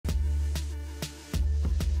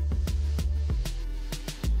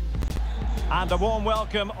And a warm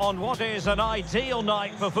welcome on what is an ideal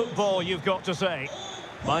night for football, you've got to say.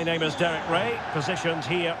 My name is Derek Ray, positioned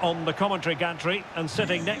here on the commentary gantry, and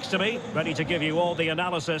sitting next to me, ready to give you all the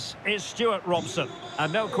analysis, is Stuart Robson.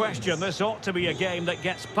 And no question, this ought to be a game that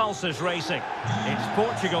gets pulses racing. It's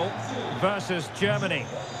Portugal versus Germany.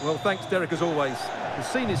 Well, thanks, Derek, as always. The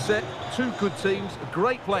scene is set, two good teams, a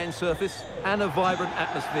great playing surface, and a vibrant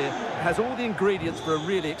atmosphere. It has all the ingredients for a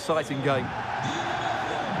really exciting game.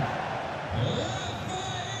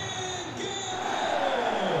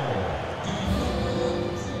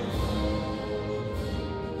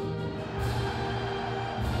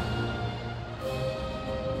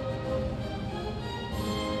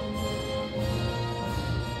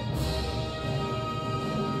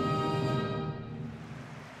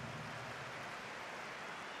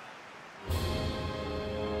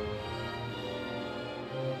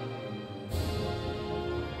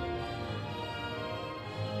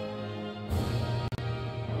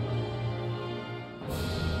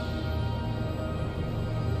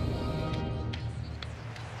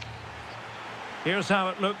 Here's how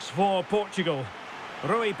it looks for Portugal.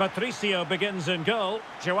 Rui Patricio begins in goal.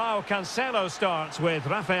 João Cancelo starts with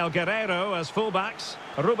Rafael Guerreiro as fullbacks.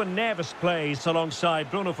 Ruben Neves plays alongside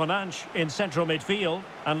Bruno Fernandes in central midfield.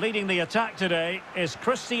 And leading the attack today is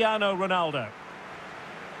Cristiano Ronaldo.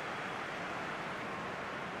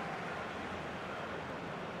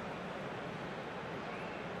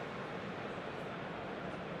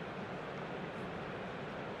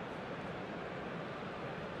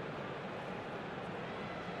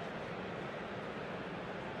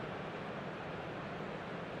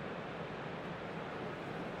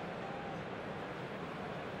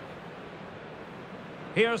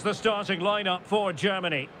 Here's the starting lineup for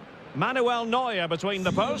Germany. Manuel Neuer between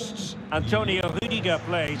the posts. Antonio Rüdiger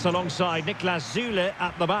plays alongside Niklas Süle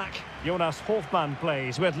at the back. Jonas Hofmann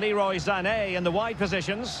plays with Leroy Sane in the wide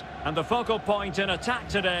positions. And the focal point in attack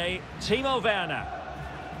today, Timo Werner.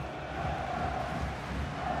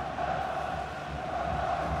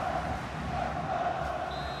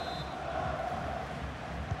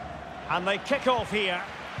 And they kick off here.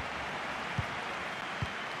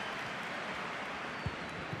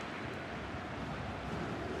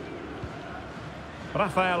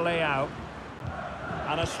 Rafael Leao.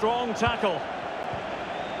 And a strong tackle.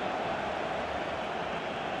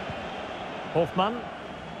 Hofmann.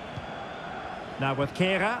 Now with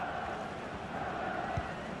Kehrer.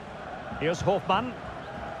 Here's Hofmann.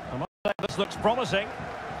 I must say this looks promising.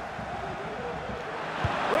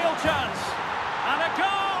 Real chance. And a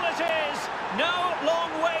goal it is. No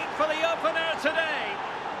long wait for the opener today.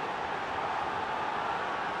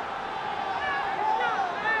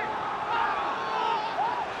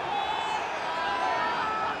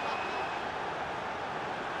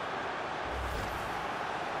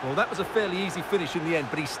 Well, that was a fairly easy finish in the end,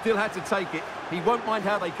 but he still had to take it. He won't mind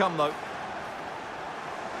how they come, though.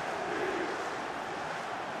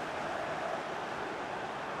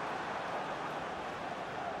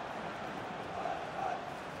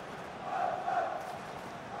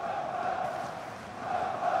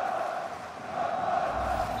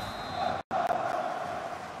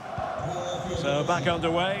 So back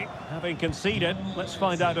underway, having conceded. Let's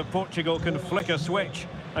find out if Portugal can flick a switch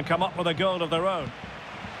and come up with a goal of their own.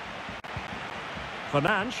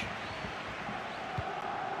 Fernandes.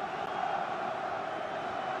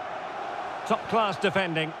 Top-class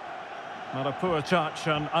defending. Not a poor touch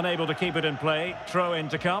and unable to keep it in play. Throw in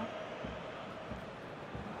to come.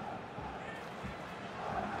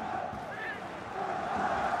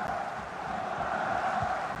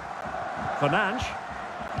 Fernandes.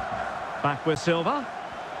 Back with Silva.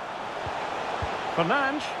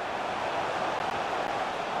 Fernandes.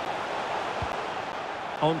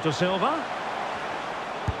 On to Silva.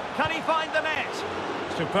 Can he find the net?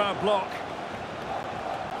 Superb block.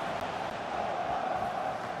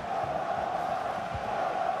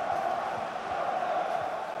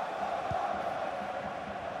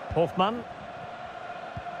 Hofmann.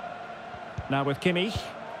 Now with Kimmich.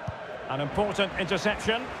 An important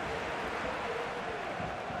interception.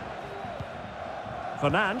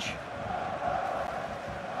 Fernandes.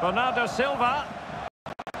 Bernardo Silva.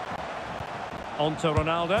 On to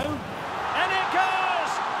Ronaldo. And it goes!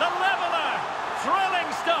 The leveller!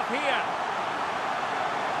 Thrilling stuff here.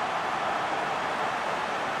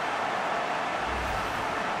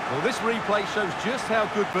 Well, this replay shows just how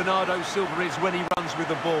good Bernardo Silva is when he runs with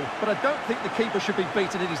the ball. But I don't think the keeper should be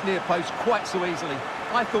beaten in his near post quite so easily.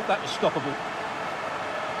 I thought that was stoppable.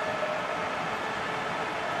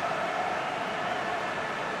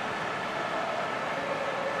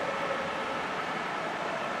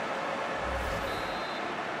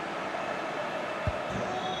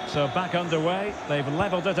 So back underway. They've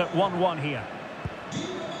levelled it at 1-1 here.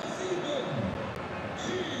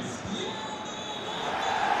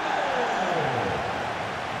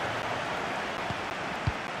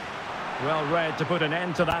 Well read to put an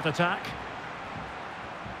end to that attack.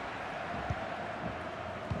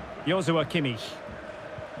 Joshua Kimmich.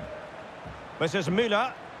 This is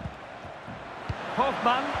Müller.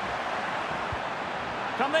 Hoffmann.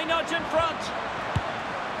 Can they nudge in front?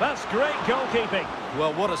 That's great goalkeeping.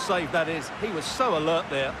 Well, what a save that is. He was so alert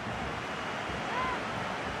there.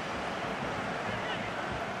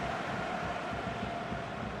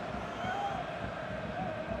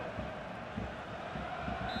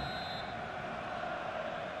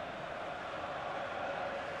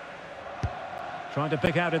 Trying to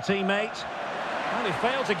pick out a teammate. And he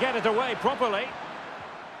failed to get it away properly.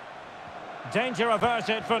 Danger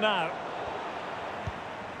averted for now.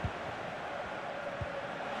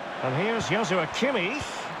 And here's Joshua Kimmich.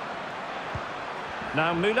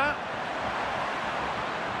 Now Müller.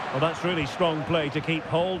 Well, that's really strong play to keep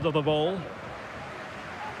hold of the ball.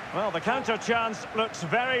 Well, the counter chance looks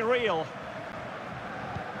very real.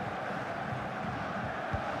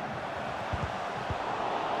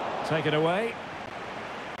 Take it away.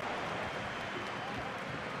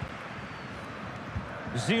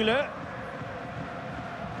 Zule.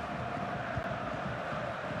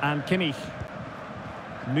 And Kimmich.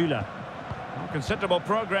 Müller. Well, considerable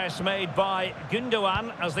progress made by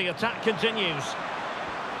Gundogan as the attack continues.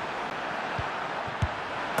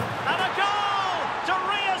 And a goal to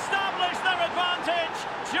re-establish their advantage.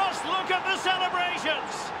 Just look at the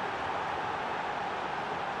celebrations.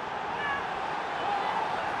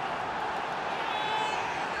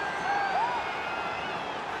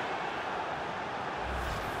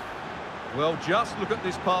 Well, just look at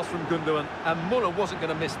this pass from Gundogan, and Müller wasn't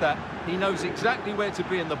going to miss that. He knows exactly where to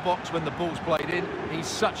be in the box when the ball's played in. He's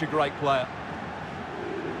such a great player.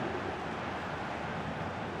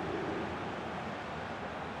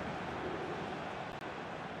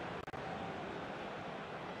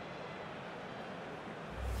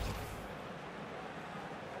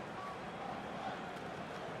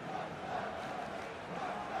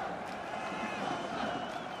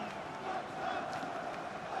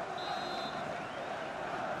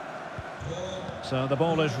 So the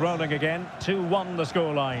ball is rolling again. 2-1 the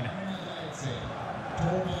scoreline.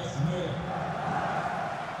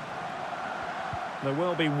 There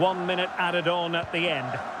will be 1 minute added on at the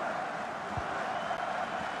end.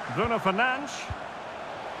 Bruno Fernandes.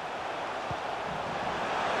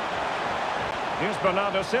 Here's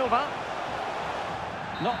Bernardo Silva.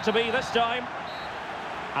 Not to be this time.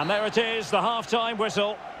 And there it is, the half-time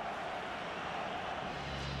whistle.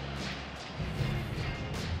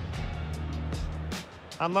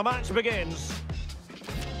 And the match begins.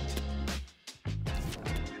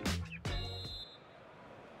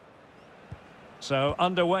 So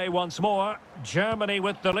underway once more. Germany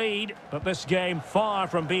with the lead, but this game far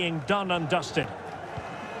from being done and dusted.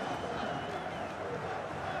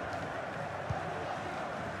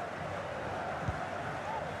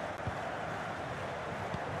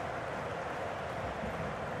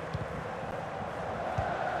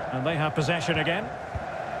 And they have possession again.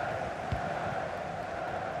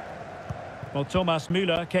 Well, Thomas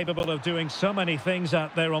Müller capable of doing so many things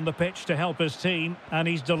out there on the pitch to help his team, and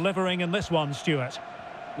he's delivering in this one, Stuart.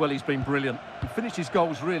 Well, he's been brilliant. He finished his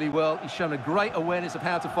goals really well. He's shown a great awareness of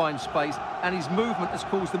how to find space, and his movement has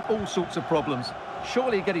caused them all sorts of problems.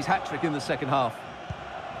 Surely he'll get his hat-trick in the second half.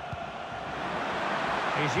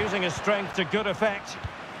 He's using his strength to good effect.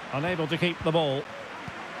 Unable to keep the ball.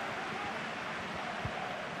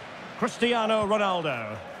 Cristiano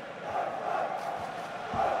Ronaldo.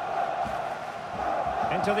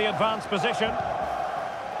 Into the advanced position.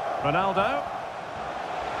 Ronaldo.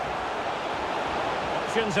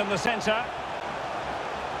 Options in the centre.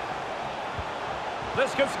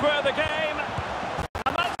 This could square the game.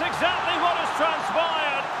 And that's exactly what has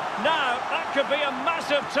transpired. Now, that could be a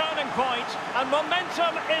massive turning point, and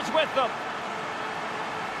momentum is with them.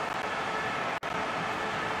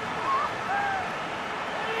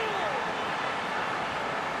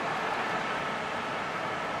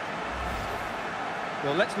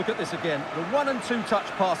 Well, let's look at this again. The 1- and 2-touch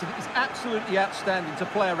passing is absolutely outstanding to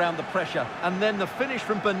play around the pressure. And then the finish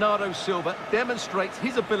from Bernardo Silva demonstrates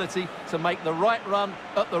his ability to make the right run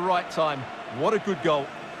at the right time. What a good goal.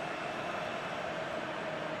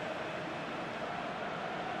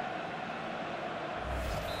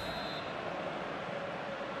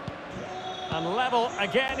 And level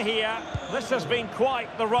again here. This has been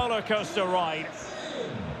quite the roller coaster ride.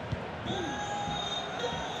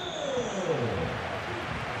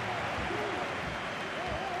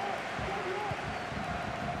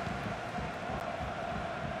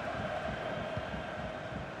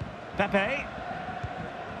 Pepe.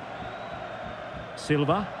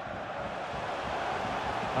 Silva.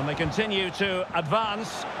 And they continue to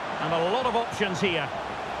advance, and a lot of options here.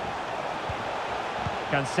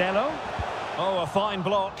 Cancelo. Oh, a fine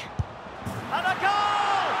block. And a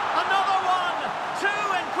goal! Another one! Two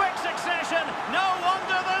in quick succession. No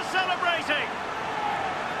wonder they're celebrating.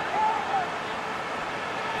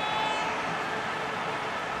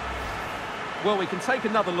 Well, we can take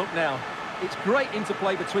another look now. It's great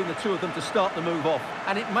interplay between the two of them to start the move off,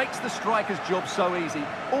 and it makes the striker's job so easy.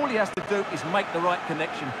 All he has to do is make the right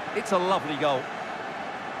connection. It's a lovely goal.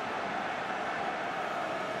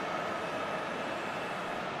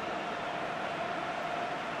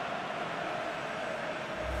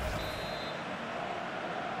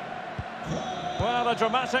 Well, a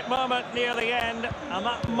dramatic moment near the end, and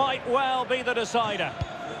that might well be the decider.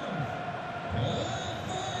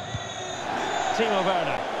 Timo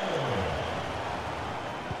Werner.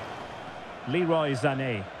 Leroy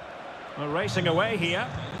Sane. We're racing away here.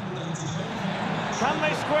 Can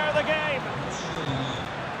they square the game?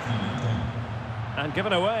 And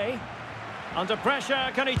given away. Under pressure,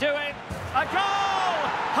 can he do it? A goal!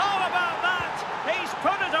 How about that? He's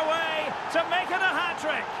put it away to make it a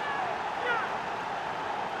hat-trick.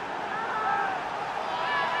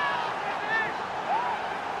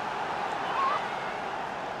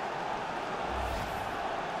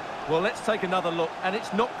 Well, let's take another look, and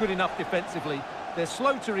it's not good enough defensively. They're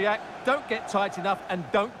slow to react, don't get tight enough, and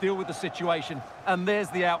don't deal with the situation. And there's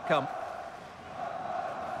the outcome.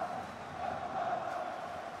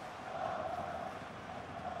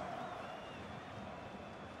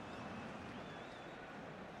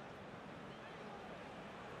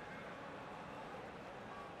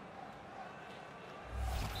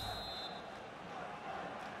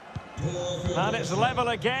 And it's level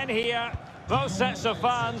again here. Both sets of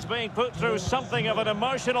fans being put through something of an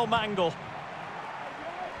emotional mangle.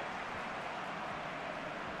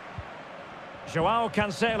 Joao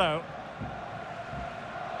Cancelo.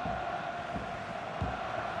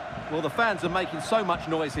 Well, the fans are making so much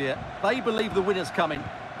noise here. They believe the winner's coming,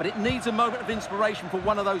 but it needs a moment of inspiration for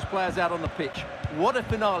one of those players out on the pitch. What a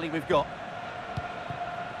finale we've got.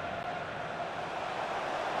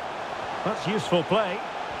 That's useful play.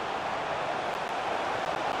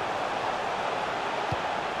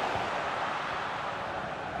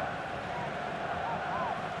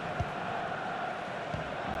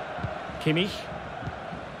 Kimmich.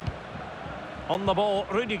 On the ball,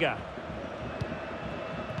 Rudiger.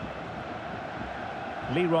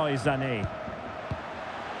 Leroy Sane.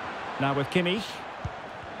 Now with Kimmich.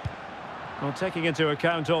 Well, taking into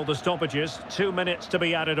account all the stoppages, 2 minutes to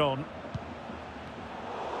be added on.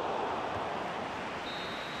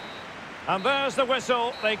 And there's the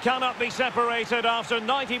whistle. They cannot be separated after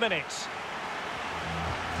 90 minutes.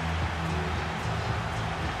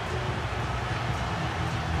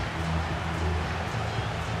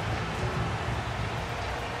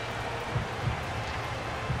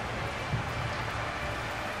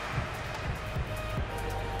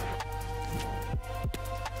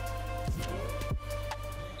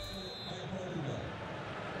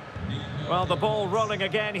 Well, the ball rolling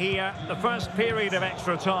again here, the first period of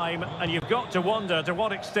extra time, and you've got to wonder to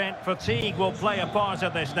what extent fatigue will play a part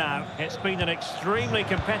in this now. It's been an extremely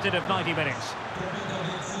competitive 90 minutes.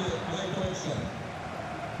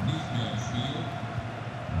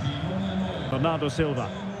 Bernardo Silva.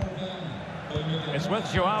 It's with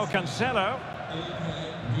Joao Cancelo.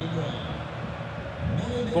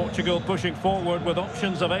 Portugal pushing forward with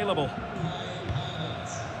options available.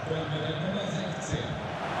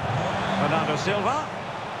 Bernardo Silva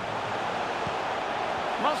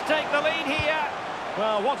must take the lead here.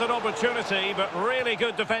 Well, what an opportunity, but really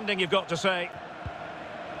good defending, you've got to say.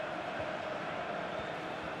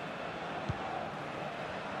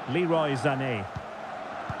 Leroy Sane.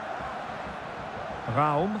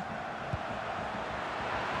 Raum.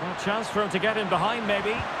 Well, chance for him to get in behind,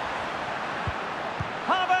 maybe.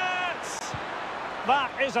 Havertz!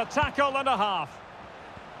 That is a tackle and a half.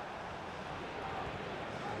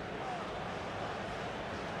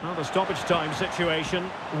 Well, the stoppage time situation,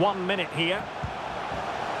 1 minute here.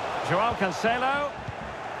 Joao Cancelo.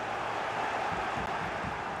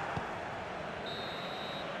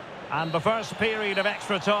 And the first period of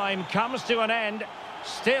extra time comes to an end.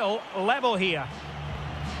 Still level here.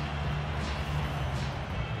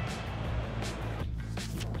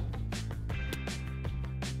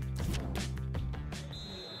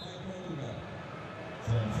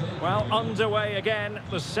 Well, underway again,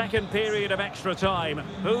 the second period of extra time.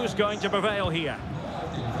 Who's going to prevail here?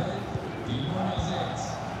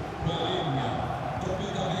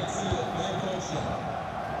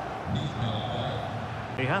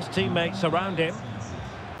 has teammates around him.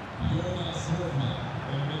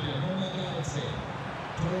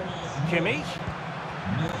 Kimmich.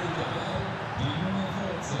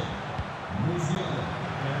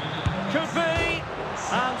 Could be.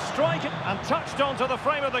 And strike it. And touched onto the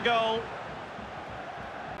frame of the goal.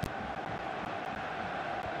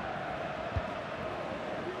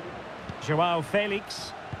 João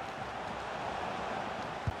Felix.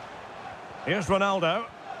 Here's Ronaldo.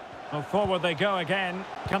 Well, forward they go again.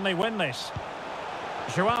 Can they win this?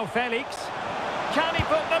 João Felix. Can he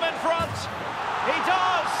put them in front? He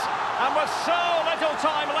does! And with so little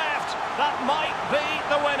time left, that might be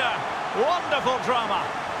the winner. Wonderful drama.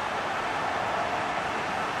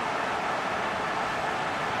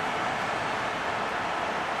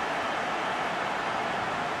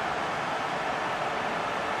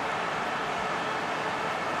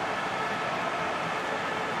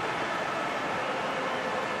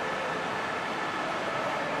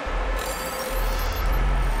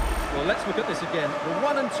 Well, let's look at this again. The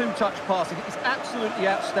 1- and 2-touch passing is absolutely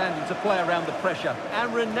outstanding to play around the pressure.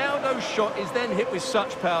 And Ronaldo's shot is then hit with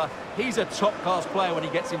such power. He's a top-class player when he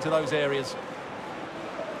gets into those areas.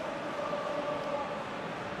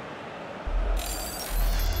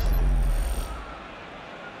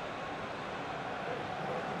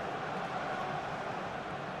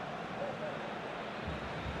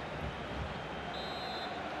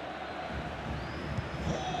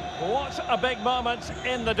 What a big moment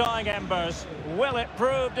in the dying embers. Will it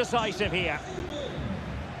prove decisive here?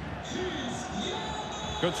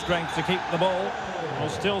 Good strength to keep the ball. Well,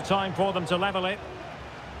 still time for them to level it.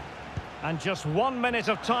 And just 1 minute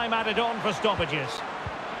of time added on for stoppages.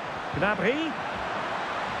 Gnabry.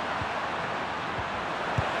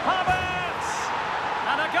 Havertz!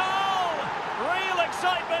 And a goal! Real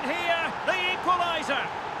excitement here. The equaliser.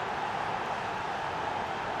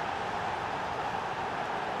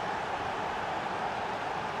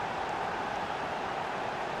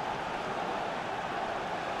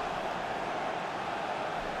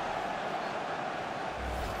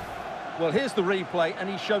 Well, here's the replay, and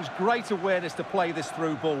he shows great awareness to play this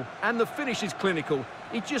through ball. And the finish is clinical.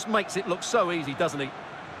 He just makes it look so easy, doesn't he?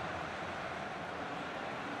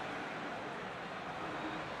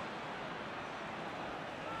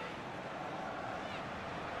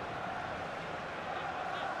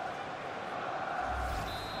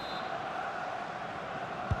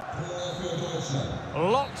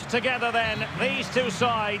 Locked together then, these two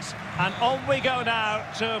sides. And on we go now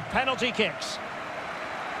to penalty kicks.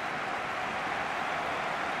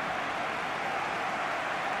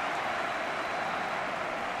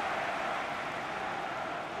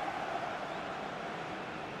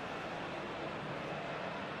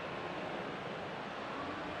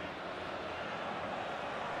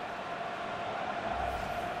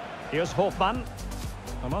 Here's Hofmann.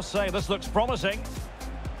 I must say, this looks promising.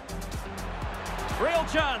 Real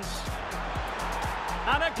chance.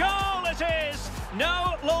 And a goal it is!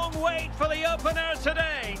 No long wait for the opener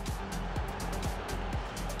today.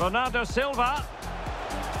 Bernardo Silva.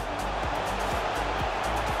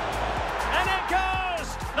 And it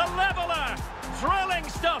goes! The leveller! Thrilling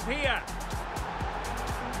stuff here.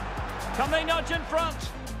 Can they nudge in front?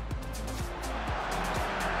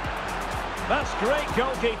 That's great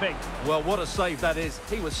goalkeeping. Well, what a save that is.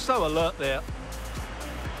 He was so alert there.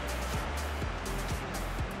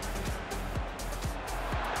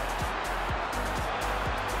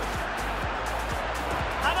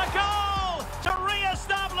 And a goal to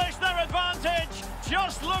re-establish their advantage.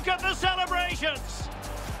 Just look at the celebrations.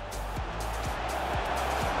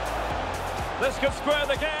 This could square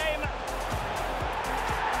the game.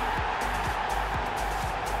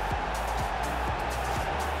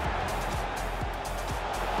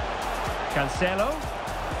 Cancelo.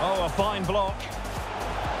 Oh, a fine block.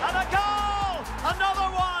 And a goal! Another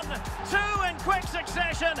one! Two in quick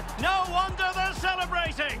succession. No wonder they're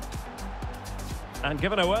celebrating. And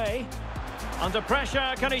given away. Under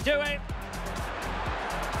pressure, can he do it?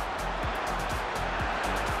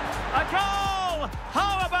 A goal!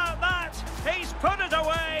 How about that? He's put it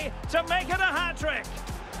away to make it a hat-trick.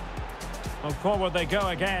 Well, forward they go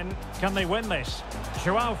again. Can they win this?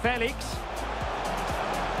 João Felix.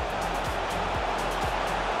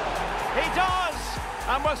 He does!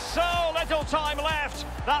 And with so little time left,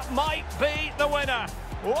 that might be the winner.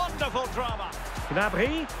 Wonderful drama.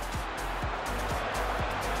 Gnabry.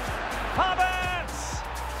 Havertz!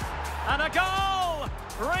 And a goal!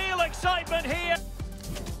 Real excitement here.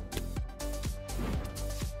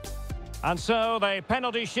 And so the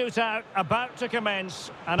penalty shootout about to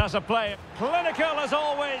commence. And as a player, clinical as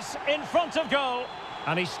always, in front of goal.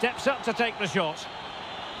 And he steps up to take the shot.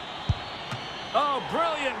 Oh,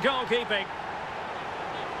 brilliant goalkeeping.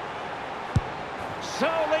 So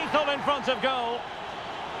lethal in front of goal.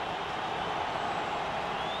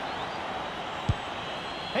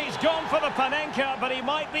 He's gone for the Panenka, but he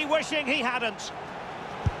might be wishing he hadn't.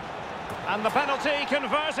 And the penalty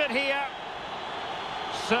converted here.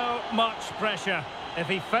 So much pressure. If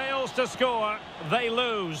he fails to score, they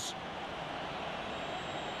lose.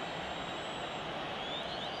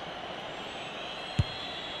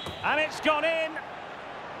 And it's gone in.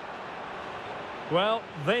 Well,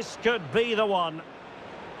 this could be the one.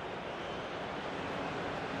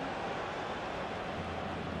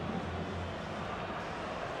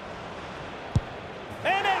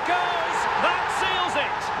 In it goes! That seals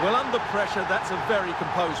it! Well, under pressure, that's a very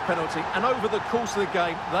composed penalty. And over the course of the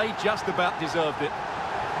game, they just about deserved it.